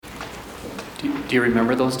Do you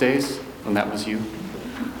remember those days when that was you?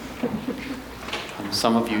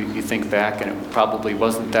 Some of you think back, and it probably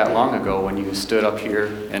wasn't that long ago when you stood up here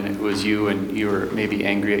and it was you, and you were maybe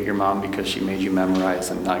angry at your mom because she made you memorize,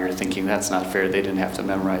 and now you're thinking, that's not fair, they didn't have to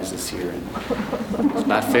memorize this year. And it's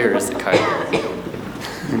not fair, is it, Kyle?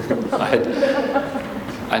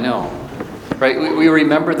 I know. Right? We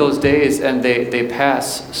remember those days, and they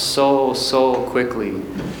pass so quickly.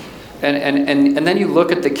 And then you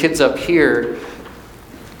look at the kids up here,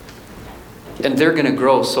 and they're going to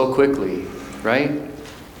grow so quickly. Right?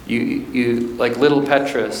 You like little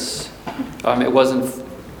Petrus, it wasn't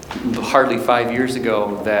hardly 5 years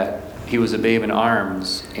ago that he was a babe in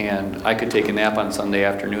arms, and I could take a nap on Sunday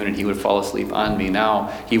afternoon and he would fall asleep on me. Now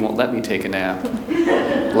he won't let me take a nap,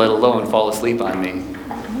 let alone fall asleep on me,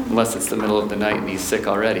 unless it's the middle of the night and he's sick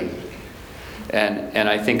already. And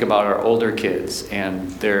I think about our older kids, and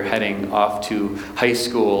they're heading off to high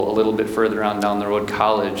school, a little bit further on down the road,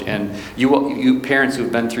 college. And you parents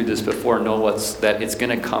who've been through this before know that it's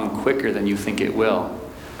going to come quicker than you think it will.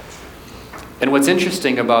 And what's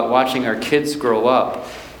interesting about watching our kids grow up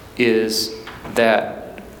is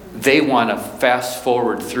that they want to fast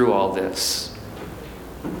forward through all this.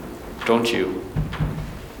 Don't you?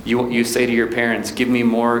 You say to your parents, give me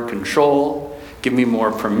more control. Give me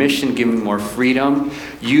more permission, give me more freedom.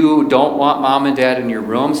 You don't want mom and dad in your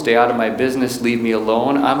room, stay out of my business, leave me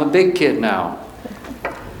alone. I'm a big kid now.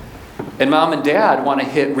 And mom and dad want to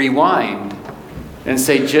hit rewind and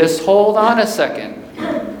say, just hold on a second.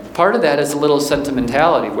 Part of that is a little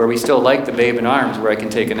sentimentality, where we still like the babe in arms, where I can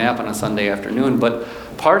take a nap on a Sunday afternoon, but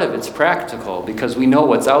part of it's practical, because we know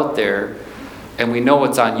what's out there, and we know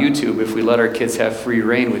what's on YouTube if we let our kids have free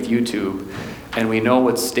reign with YouTube. And we know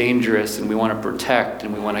what's dangerous, and we want to protect,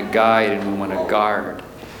 and we want to guide, and we want to guard.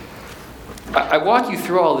 I walk you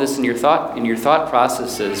through all this in your thought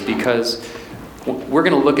processes, because we're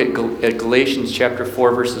going to look at Galatians chapter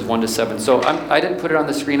 4, verses 1 to 7. So I didn't put it on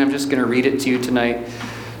the screen. I'm just going to read it to you tonight.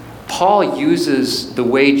 Paul uses the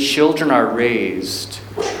way children are raised,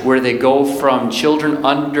 where they go from children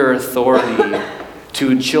under authority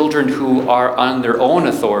to children who are on their own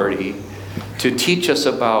authority, to teach us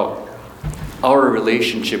about our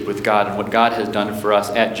relationship with God and what God has done for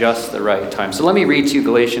us at just the right time. So let me read to you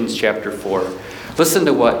Galatians chapter 4. Listen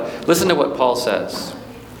to what Paul says.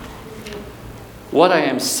 What I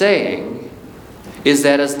am saying is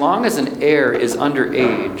that as long as an heir is under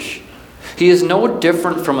age, he is no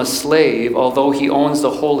different from a slave, although he owns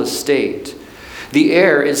the whole estate. The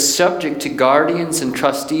heir is subject to guardians and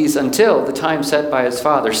trustees until the time set by his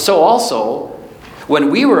father. So also,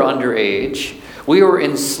 when we were under age, we were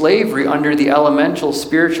in slavery under the elemental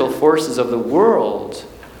spiritual forces of the world.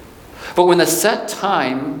 But when the set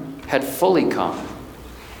time had fully come,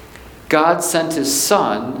 God sent his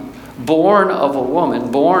Son, born of a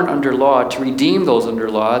woman, born under law, to redeem those under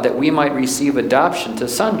law, that we might receive adoption to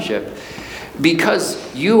sonship.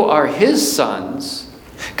 Because you are his sons,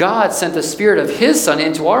 God sent the Spirit of his Son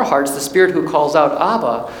into our hearts, the Spirit who calls out,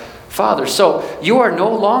 Abba, Father. So you are no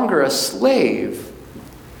longer a slave,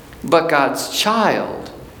 but God's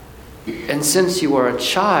child. And since you are a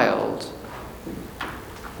child,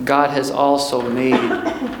 God has also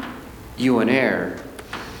made you an heir.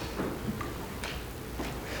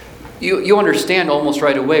 You understand almost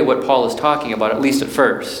right away what Paul is talking about, at least at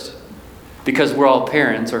first. Because we're all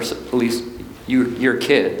parents, or at least you're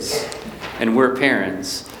kids, and we're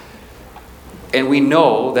parents. And we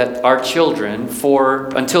know that our children,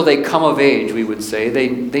 until they come of age, we would say,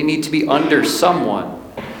 they need to be under someone.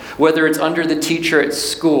 Whether it's under the teacher at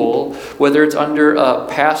school, whether it's under a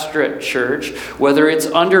pastor at church, whether it's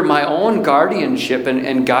under my own guardianship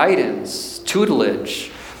and guidance,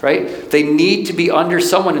 tutelage, right? They need to be under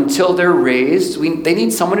someone until they're raised. They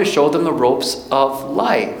need someone to show them the ropes of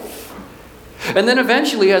life. And then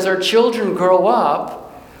eventually, as our children grow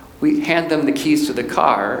up, we hand them the keys to the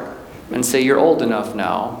car and say, you're old enough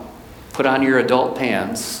now. Put on your adult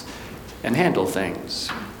pants and handle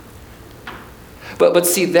things. But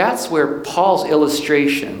see, that's where Paul's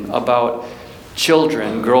illustration about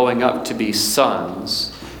children growing up to be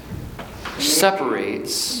sons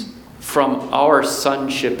separates from our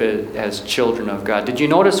sonship as children of God. Did you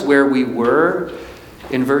notice where we were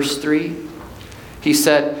in verse 3? He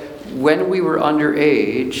said, when we were under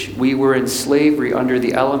age, we were in slavery under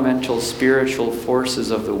the elemental spiritual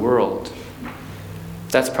forces of the world.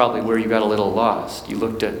 That's probably where you got a little lost. You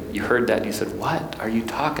heard that and you said, what are you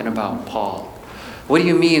talking about, Paul? What do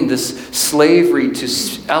you mean, this slavery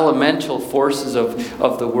to elemental forces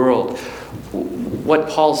of the world? What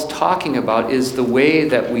Paul's talking about is the way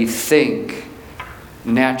that we think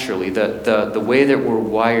naturally, the way that we're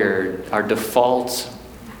wired, our default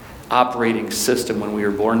operating system when we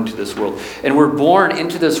were born into this world. And we're born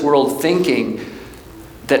into this world thinking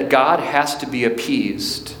that God has to be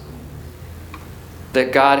appeased,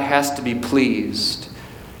 that God has to be pleased,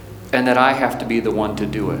 and that I have to be the one to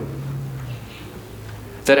do it.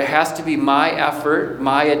 That it has to be my effort,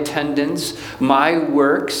 my attendance, my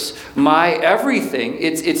works, my everything.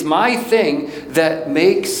 It's my thing that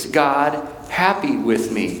makes God happy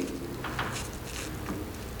with me.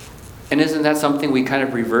 And isn't that something we kind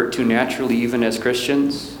of revert to naturally even as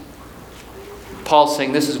Christians? Paul's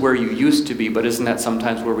saying this is where you used to be, but isn't that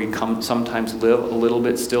sometimes where we sometimes live a little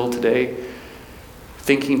bit still today?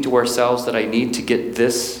 Thinking to ourselves that I need to get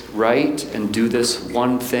this right and do this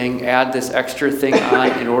one thing, add this extra thing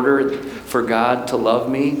on in order for God to love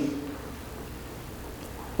me.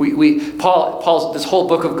 Paul's this whole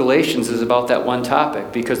book of Galatians is about that one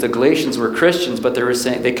topic, because the Galatians were Christians, but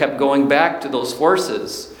they kept going back to those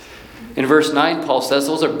forces. In verse 9, Paul says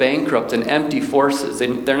those are bankrupt and empty forces.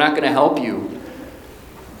 They're not going to help you.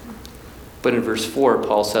 But in verse 4,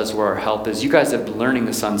 Paul says where our help is. You guys have been learning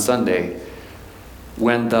this on Sunday.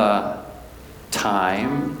 When the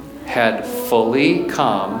time had fully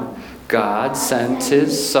come, God sent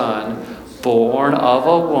his Son, born of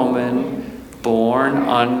a woman, born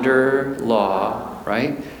under law,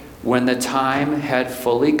 right? When the time had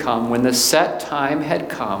fully come, when the set time had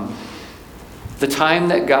come, the time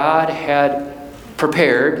that God had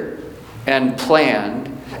prepared and planned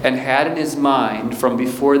and had in his mind from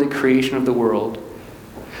before the creation of the world,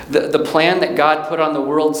 the plan that God put on the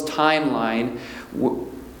world's timeline,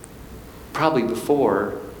 probably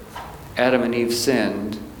before Adam and Eve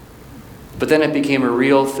sinned, but then it became a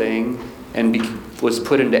real thing and was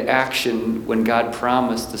put into action when God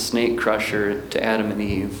promised the snake crusher to Adam and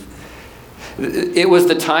Eve. It was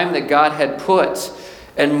the time that God had put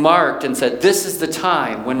and marked and said, this is the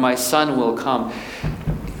time when my Son will come.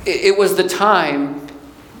 It was the time,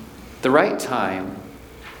 the right time,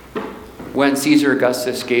 when Caesar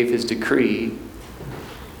Augustus gave his decree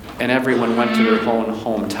and everyone went to their own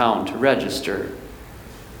hometown to register.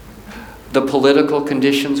 The political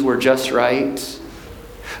conditions were just right.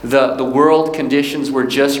 The world conditions were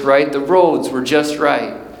just right. The roads were just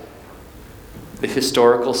right. The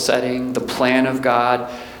historical setting, the plan of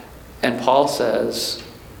God. And Paul says,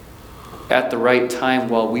 at the right time,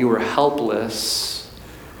 while we were helpless,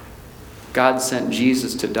 God sent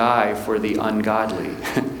Jesus to die for the ungodly.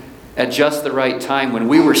 At just the right time, when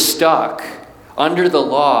we were stuck under the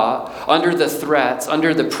law, under the threats,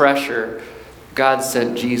 under the pressure, God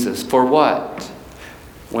sent Jesus. For what?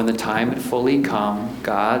 When the time had fully come,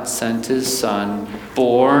 God sent his Son,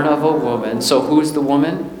 born of a woman. So who's the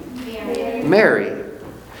woman? Mary.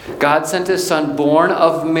 God sent his Son, born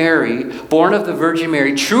of Mary, born of the Virgin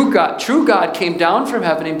Mary. True God came down from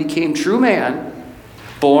heaven and became true man,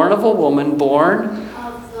 born of a woman, born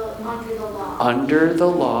under the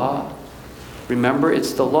law. Remember,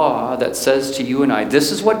 it's the law that says to you and I, this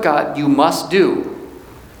is what God, you must do.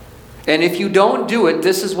 And if you don't do it,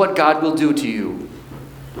 this is what God will do to you.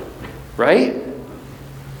 Right?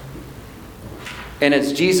 And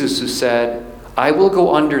it's Jesus who said, I will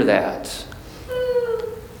go under that.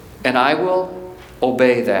 And I will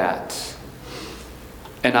obey that.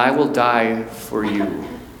 And I will die for you.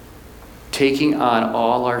 Taking on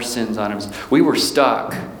all our sins on him. We were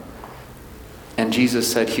stuck. And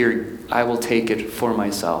Jesus said, here, I will take it for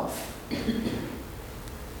myself.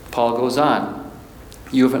 Paul goes on.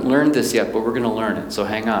 You haven't learned this yet, but we're going to learn it. So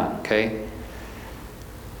hang on, okay?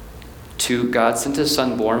 God sent his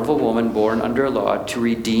Son, born of a woman, born under law, to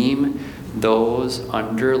redeem those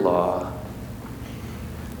under law,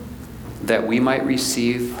 that we might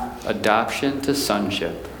receive adoption to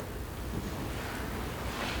sonship.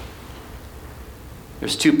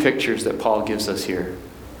 There's two pictures that Paul gives us here.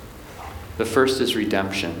 The first is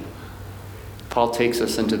redemption. Paul takes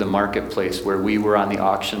us into the marketplace where we were on the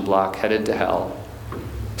auction block headed to hell.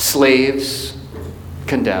 Slaves,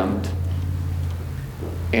 condemned.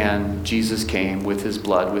 And Jesus came with his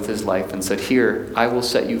blood, with his life, and said, here, I will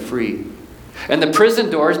set you free. And the prison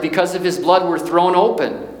doors, because of his blood, were thrown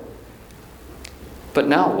open. But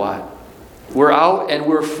now what? We're out and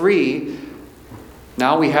we're free.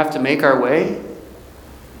 Now we have to make our way?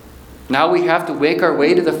 Now we have to make our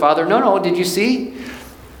way to the Father? No, did you see?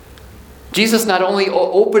 Jesus not only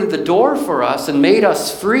opened the door for us and made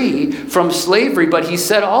us free from slavery, but he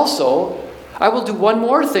said also, I will do one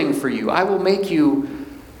more thing for you. I will make you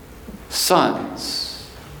sons,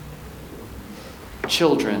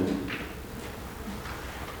 children,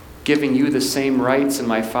 giving you the same rights in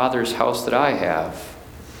my Father's house that I have.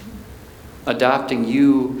 adopting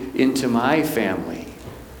you into my family.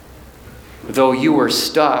 Though you were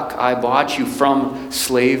stuck, I bought you from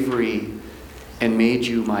slavery and made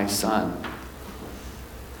you my son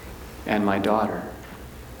and my daughter.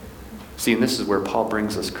 See, and this is where Paul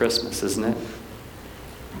brings us Christmas, isn't it?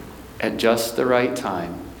 At just the right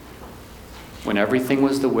time, when everything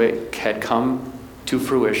was the way had come to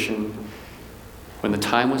fruition, when the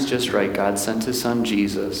time was just right, God sent his son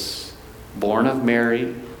Jesus, born of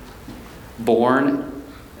Mary, born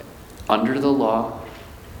under the law,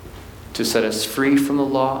 to set us free from the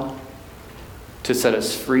law, to set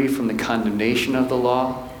us free from the condemnation of the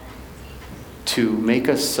law, to make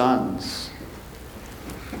us sons.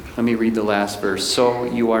 Let me read the last verse. So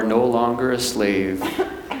you are no longer a slave,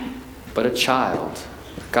 but a child,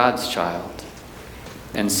 God's child.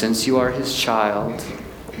 And since you are his child,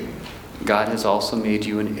 God has also made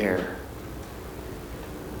you an heir.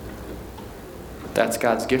 That's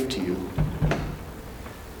God's gift to you.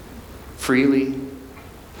 Freely.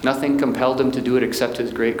 Nothing compelled him to do it except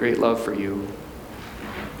his great, great love for you.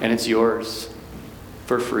 And it's yours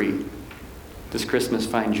for free. This Christmas,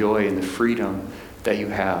 find joy in the freedom that you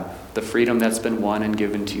have. The freedom that's been won and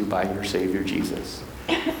given to you by your Savior, Jesus.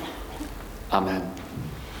 Amen.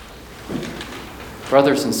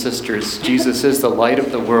 Brothers and sisters, Jesus is the light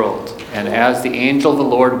of the world. And as the angel of the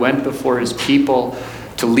Lord went before his people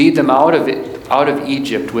to lead them out of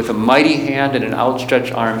Egypt with a mighty hand and an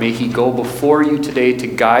outstretched arm, may he go before you today to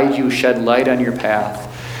guide you, shed light on your path.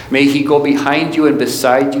 May he go behind you and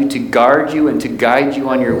beside you to guard you and to guide you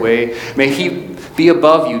on your way. May he be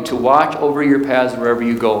above you to watch over your paths wherever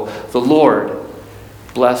you go. The Lord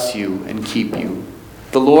bless you and keep you.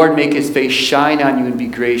 The Lord make his face shine on you and be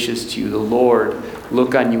gracious to you. The Lord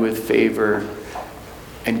look on you with favor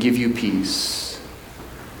and give you peace.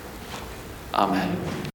 Amen.